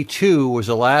FT2 was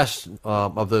the last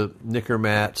of the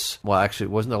Nikkormats. Well, actually,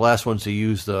 it wasn't the last ones to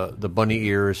use the bunny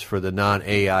ears for the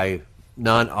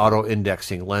non-auto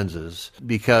indexing lenses,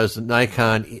 because the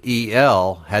Nikon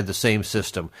EL had the same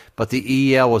system, but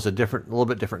the EL was a little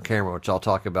bit different camera, which I'll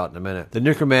talk about in a minute. The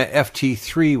Nikkormat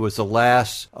FT3 was the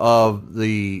last of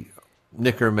the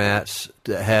Nikkormats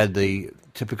that had the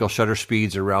typical shutter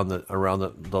speeds around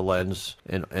the lens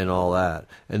and all that,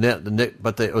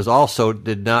 but it was also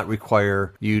did not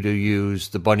require you to use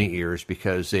the bunny ears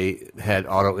because they had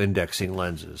auto indexing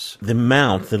lenses. The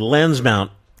lens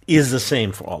mount is the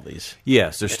same for all these.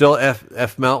 Yes, they're still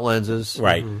F mount lenses.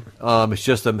 Right. It's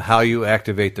just how you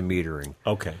activate the metering.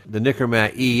 Okay. The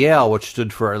Nikkormat EL, which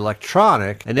stood for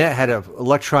electronic, and that had an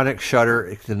electronic shutter.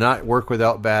 It did not work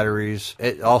without batteries.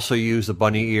 It also used the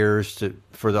bunny ears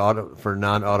for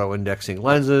non-auto indexing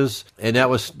lenses, and that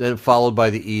was then followed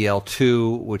by the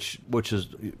EL2, which is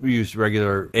used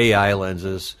regular AI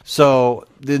lenses. So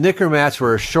the Nikkormats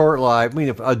were a short-lived,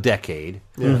 a decade.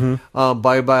 Yeah.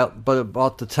 But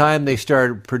about the time they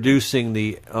started producing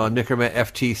the Nikkormat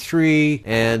FT3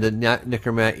 and the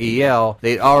Nikkormat EL,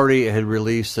 they already had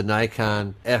released the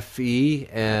Nikon FE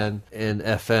and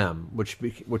FM, which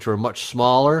were much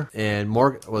smaller and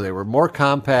they were more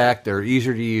compact. They were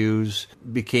easier to use.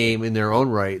 Became in their own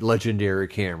right legendary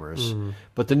cameras.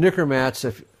 But the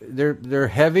Nikkormats, they're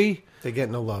heavy. They get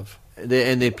no love.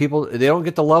 They don't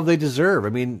get the love they deserve. I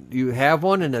mean, you have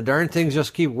one, and the darn things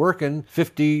just keep working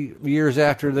 50 years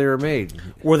after they were made.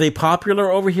 Were they popular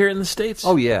over here in the States?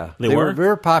 Oh, yeah. They were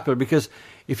very popular because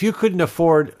if you couldn't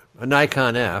afford a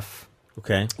Nikon F,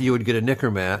 okay, you would get a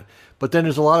Nikkormat. But then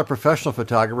there's a lot of professional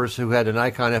photographers who had a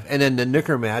Nikon F, and then the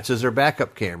Nikkormats as their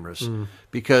backup cameras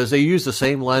because they use the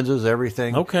same lenses,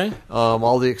 everything. Okay,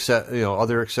 all the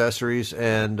other accessories,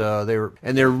 and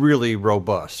they're really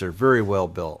robust. They're very well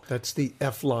built. That's the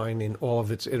F line in all of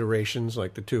its iterations,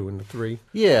 like the 2 and the 3.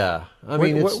 Yeah,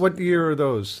 what year are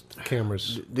those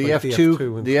cameras? The like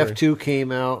F2 the F2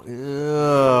 came out in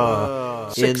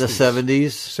the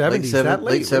 70s,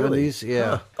 late 70s. Really?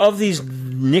 Yeah. Of these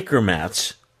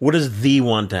Nikkormats, what is the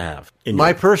one to have?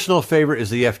 My personal favorite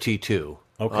is the FT2.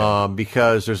 Okay.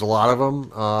 Because there's a lot of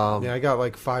them. I got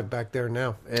like 5 back there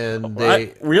now. And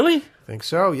really? I think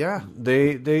so, yeah.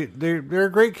 They're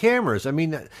great cameras. I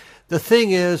mean, the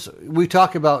thing is, we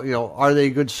talk about, are they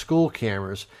good school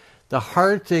cameras? The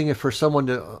hard thing for someone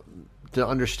to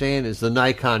understand is the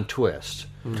Nikon twist.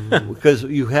 Because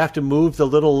you have to move the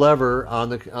little lever on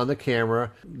the camera,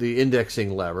 the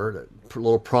indexing lever, the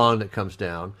little prong that comes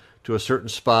down, to a certain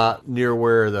spot near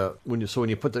where when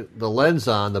you put the lens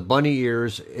on, the bunny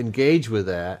ears engage with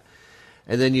that,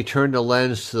 and then you turn the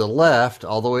lens to the left,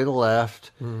 all the way to the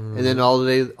left, and then all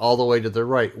the way to the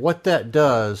right. What that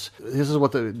does, this is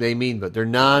what they mean, but they're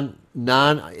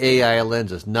non-AI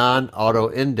lenses,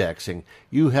 non-auto indexing.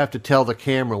 You have to tell the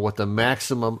camera what the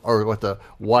maximum or what the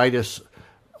widest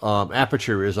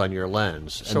aperture is on your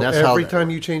lens, so and that's every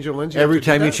time you change your lens,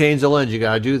 you change the lens, you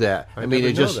got to do that. I mean,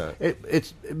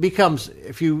 it becomes,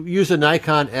 if you use a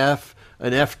Nikon F,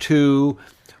 an F2,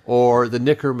 or the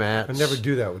Nikkormats. I never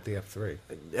do that with the F3.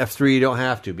 F3 you don't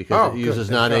have to because it uses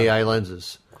non-AI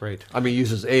lenses. Great. I mean, it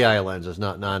uses AI lenses,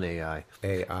 not non-AI.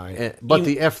 AI. But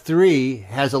the F3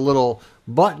 has a little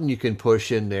button you can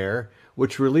push in there,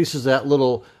 which releases that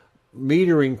little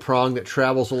metering prong that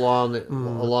travels along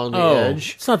the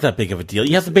edge. It's not that big of a deal.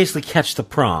 You have to basically catch the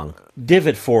prong,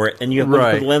 divot for it, and you have to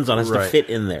put the lens on. It has to fit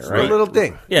in there, right? A little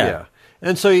thing. Yeah.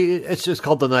 And so it's just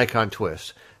called the Nikon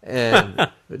twist. And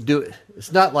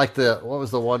it's not like what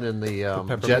was the one in the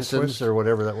Jetsons twist? or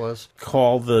whatever that was?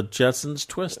 Called the Jetsons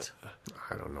twist?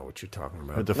 I don't know what you're talking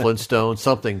about. Or the Flintstones,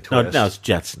 something twist. No, it's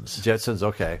Jetsons. Jetsons,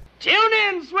 okay. Tune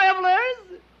in,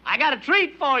 Swivelers. I got a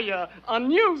treat for you. A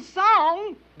new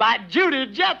song by Judy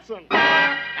Jetson.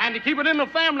 And to keep it in the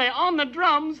family, on the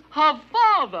drums, her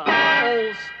father,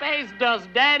 old Space Dust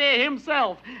Daddy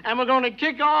himself. And we're going to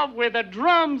kick off with a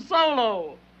drum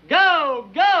solo. Go,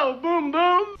 go, boom,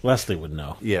 boom. Leslie would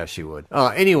know. Yeah, she would.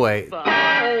 Anyway,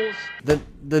 the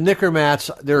Nikkormats,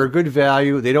 they're a good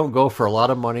value. They don't go for a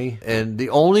lot of money. And the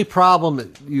only problem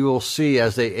that you will see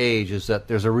as they age is that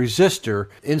there's a resistor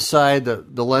inside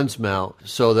the lens mount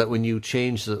so that when you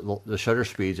change the shutter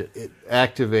speeds,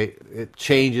 it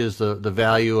changes the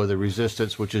value of the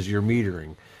resistance, which is your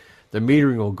metering. The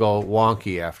metering will go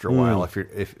wonky after a while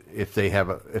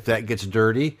if that gets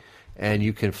dirty. and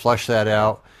you can flush that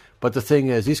out. But the thing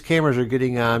is, these cameras are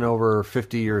getting on over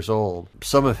 50 years old.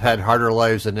 Some have had harder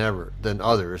lives than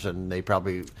others, and they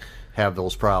probably have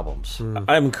those problems.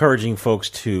 I'm encouraging folks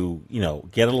to,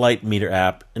 get a light meter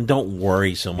app and don't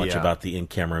worry so much about the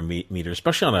in-camera meter,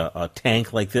 especially on a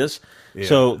tank like this. Yeah.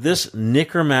 So this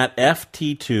Nikkormat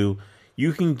FT2,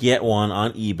 you can get one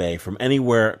on eBay from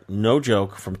anywhere, no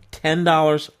joke, from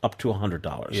 $10 up to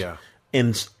 $100. Yeah.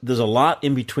 And there's a lot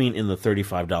in between in the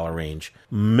 $35 range.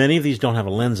 Many of these don't have a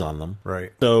lens on them.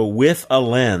 Right. So with a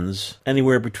lens,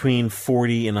 anywhere between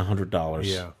 $40 and $100.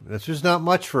 Yeah. That's just not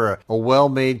much for a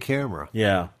well-made camera.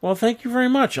 Yeah. Well, thank you very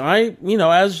much.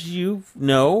 As you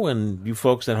know, and you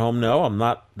folks at home know, I'm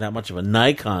not that much of a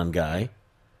Nikon guy.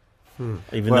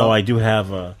 Even though I do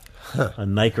have a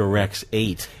Nikkormat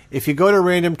 8. If you go to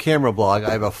Random Camera Blog, I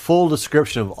have a full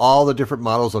description of all the different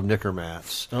models of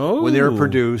Nikkormats when they were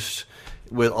produced,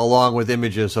 along with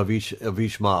images of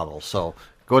each model. So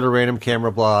go to Random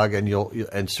Camera Blog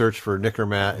and search for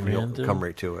Nikkormat, and you'll come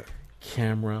right to it.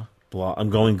 Camera Blog. I'm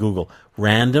going Google.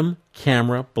 Random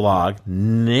Camera Blog.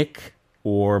 Nick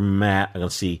or Matt. I'm going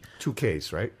to see 2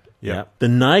 Ks, right? Yeah. The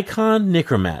Nikon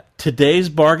Nikkormat. Today's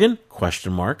bargain? ?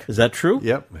 Is that true?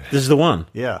 Yep. This is the one.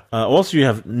 Yeah. Also, you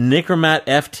have Nikkormat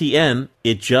FTN.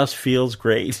 It just feels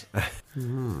great. What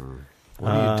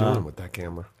are you doing with that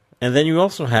camera? And then you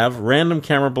also have Random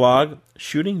Camera Blog,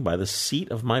 shooting by the seat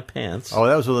of my pants. Oh,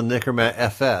 that was with a Nikkormat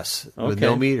FS with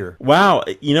no meter. Wow.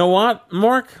 You know what,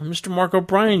 Mr. Mark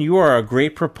O'Brien, you are a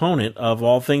great proponent of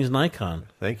all things Nikon.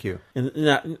 Thank you. And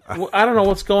now, I don't know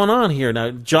what's going on here. Now,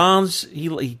 John's,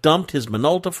 he dumped his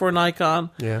Minolta for a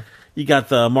Nikon. Yeah. You got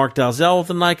the Mark Dalzell with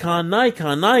the Nikon. What?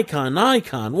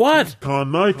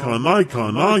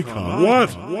 Nikon.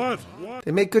 What?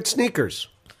 They make good sneakers.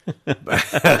 But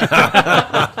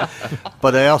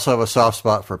I also have a soft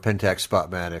spot for Pentax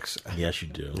Spotmatics. Yes, you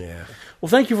do. Yeah. Well,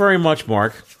 thank you very much,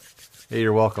 Mark. Hey,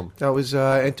 you're welcome. That was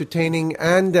entertaining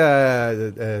and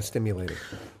stimulating.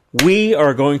 We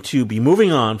are going to be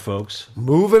moving on, folks.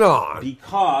 Moving on.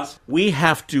 Because we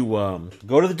have to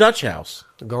go to the Dutch house.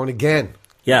 We're going again.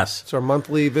 Yes. It's our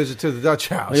monthly visit to the Dutch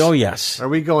house. Oh, yes. Are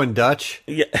we going Dutch?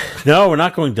 Yeah. No, we're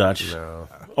not going Dutch. No.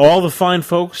 All the fine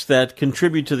folks that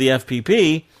contribute to the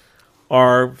FPP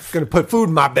are going to put food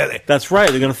in my belly. That's right.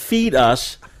 They're going to feed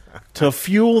us to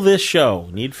fuel this show.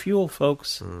 Need fuel,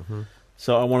 folks. Mm-hmm.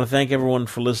 So I want to thank everyone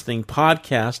for listening.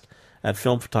 Podcast at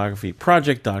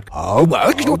filmphotographyproject.com.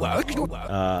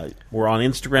 We're on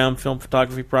Instagram, Film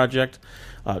Photography Project.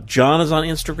 John is on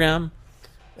Instagram.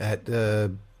 At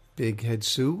Big Head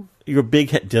Sue? Your Big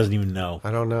Head doesn't even know.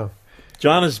 I don't know.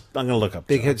 John is, I'm going to look up.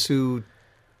 Big John. Head Sue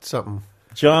something.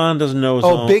 John doesn't know his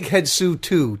own. Big Head Sue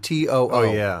 2, T-O-O. Oh,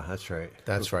 yeah, that's right.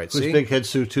 That's right. Who's See? Big Head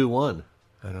Sue 2-1?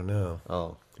 I don't know.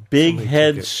 Oh. Big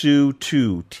Head Sue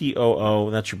 2, T-O-O.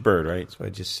 That's your bird, right? That's what I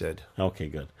just said. Okay,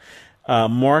 good.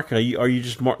 Mark, are you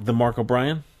just the Mark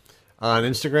O'Brien? On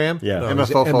Instagram? Yeah. No,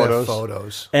 MFO Photos.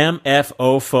 Photos.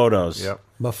 MFO Photos. Yep.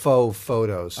 Mafo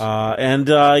Photos. And,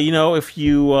 if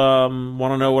you want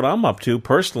to know what I'm up to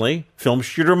personally, Film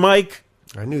Shooter Mike.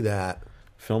 I knew that.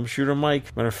 Film Shooter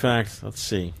Mike. Matter of fact, let's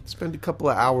see. Spend a couple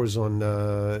of hours on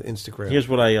Instagram. Here's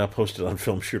what I posted on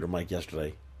Film Shooter Mike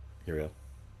yesterday. Here we go.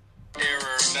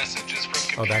 Error messages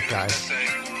from that guy.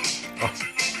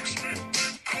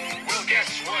 Well,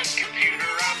 guess what, computer?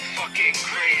 I'm fucking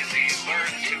crazy.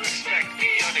 Learn to expect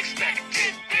the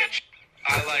unexpected, bitch.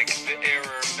 I like the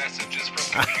error messages from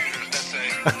computers that say,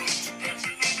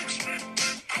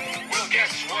 well,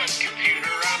 guess what, computer?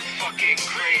 I'm fucking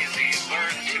crazy.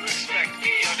 Learn to expect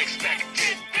the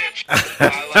unexpected, bitch.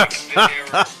 I like the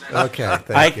error. Okay,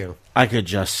 thank you. I could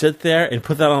just sit there and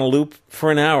put that on a loop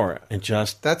for an hour and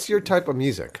just... That's your type of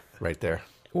music right there.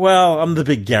 Well, I'm the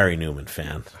big Gary Newman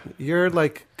fan. You're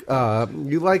like...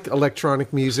 you like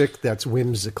electronic music that's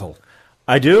whimsical.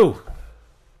 I do.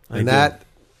 And that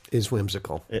is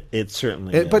whimsical. It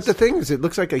certainly is. But the thing is, it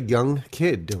looks like a young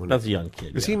kid doing That's it. a young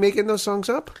kid. Is he making those songs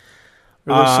up?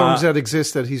 Or are those songs that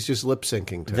exist that he's just lip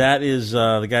syncing to? That is...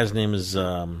 the guy's name is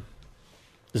on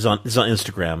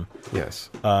Instagram. Yes.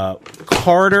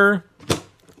 Carter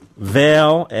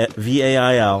Vail,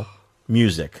 V-A-I-L,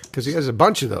 music. Because he has a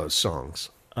bunch of those songs.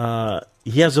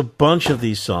 He has a bunch of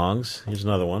these songs. Here's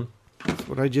another one. That's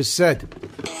what I just said.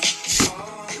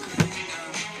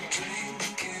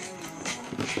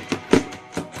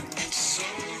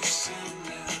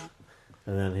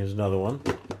 And then here's another one.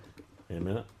 Wait a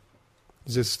minute.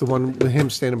 Is this the one with him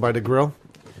standing by the grill?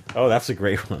 Oh, that's a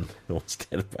great one. The one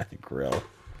standing by the grill.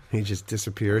 He just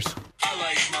disappears. I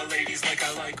like my ladies like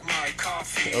I like my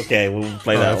coffee. Okay, we'll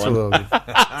play that that's one.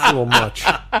 That's a little much.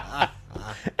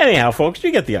 Anyhow, folks,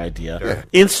 you get the idea. Sure.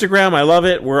 Instagram, I love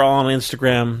it. We're all on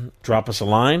Instagram. Drop us a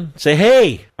line. Say,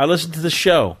 hey, I listened to the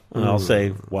show. And I'll say,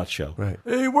 what show? Right.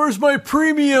 Hey, where's my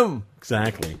premium?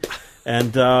 Exactly.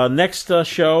 And next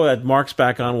show that Mark's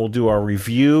back on, we'll do our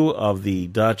review of the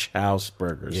Dutch House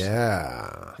Burgers.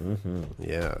 Yeah. Mm-hmm.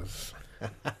 Yes.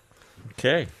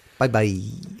 Okay. Bye-bye.